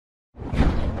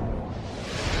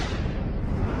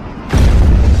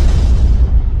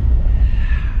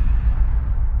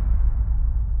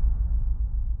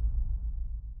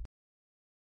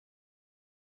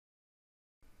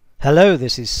Hello,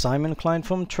 this is Simon Klein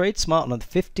from TradeSmart on the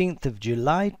 15th of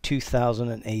July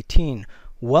 2018.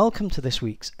 Welcome to this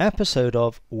week's episode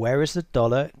of Where is the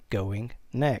Dollar Going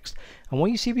Next? And what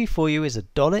you see before you is a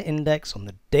dollar index on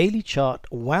the daily chart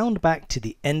wound back to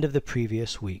the end of the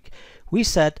previous week. We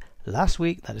said last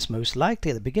week that it's most likely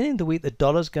at the beginning of the week the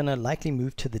dollar's going to likely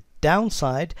move to the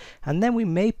downside, and then we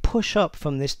may push up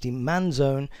from this demand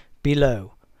zone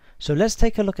below. So let's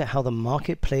take a look at how the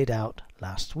market played out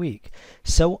last week.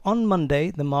 So on Monday,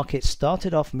 the market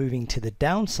started off moving to the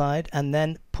downside and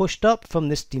then pushed up from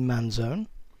this demand zone.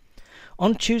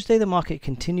 On Tuesday, the market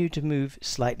continued to move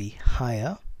slightly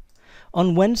higher.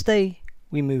 On Wednesday,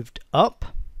 we moved up,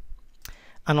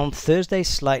 and on Thursday,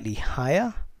 slightly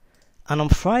higher. And on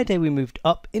Friday, we moved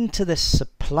up into the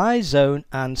supply zone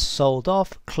and sold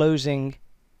off, closing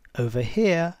over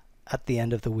here at the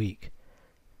end of the week.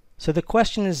 So the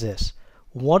question is this: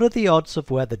 what are the odds of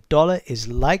where the dollar is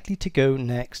likely to go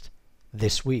next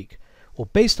this week? Well,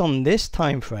 based on this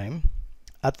time frame,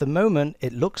 at the moment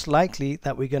it looks likely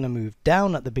that we're going to move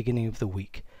down at the beginning of the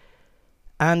week.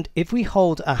 And if we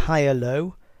hold a higher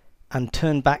low and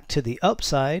turn back to the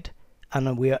upside,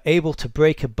 and we are able to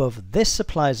break above this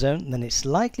supply zone, then it's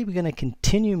likely we're going to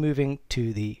continue moving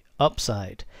to the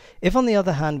upside. If on the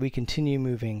other hand we continue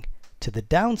moving to the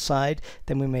downside,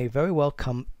 then we may very well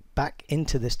come back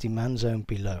into this demand zone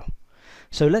below.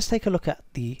 So let's take a look at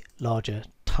the larger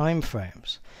time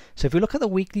frames. So if we look at the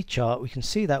weekly chart, we can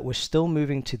see that we're still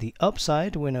moving to the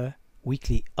upside. We're in a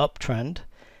weekly uptrend,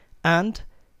 and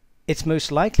it's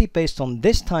most likely based on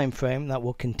this time frame that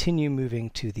we'll continue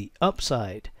moving to the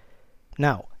upside.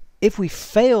 Now, if we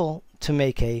fail to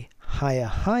make a higher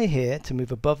high here to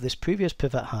move above this previous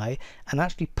pivot high and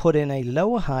actually put in a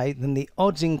lower high, then the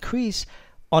odds increase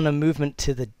on a movement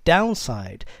to the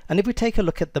downside. And if we take a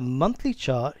look at the monthly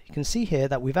chart, you can see here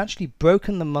that we've actually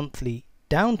broken the monthly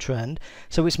downtrend,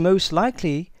 so it's most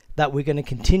likely that we're going to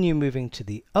continue moving to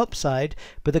the upside.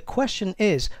 But the question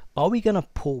is, are we going to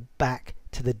pull back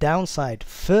to the downside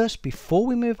first before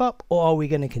we move up, or are we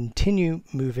going to continue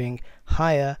moving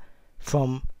higher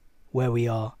from where we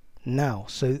are now?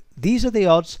 So these are the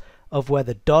odds of where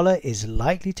the dollar is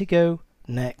likely to go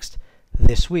next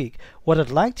this week. What I'd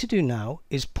like to do now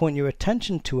is point your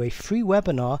attention to a free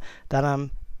webinar that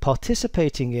I'm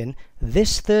participating in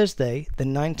this Thursday, the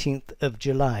 19th of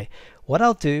July. What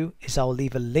I'll do is I'll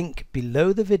leave a link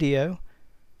below the video,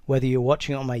 whether you're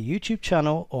watching it on my YouTube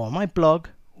channel or on my blog,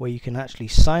 where you can actually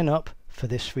sign up for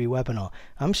this free webinar.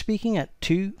 I'm speaking at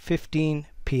 2:15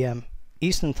 p.m.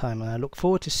 Eastern Time, and I look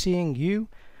forward to seeing you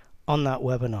on that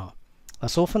webinar.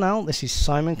 That's all for now. This is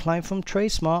Simon Klein from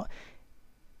TradeSmart.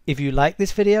 If you like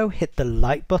this video, hit the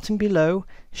like button below,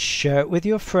 share it with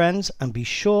your friends, and be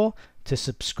sure to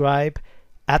subscribe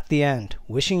at the end.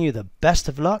 Wishing you the best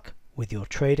of luck with your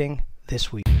trading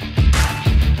this week.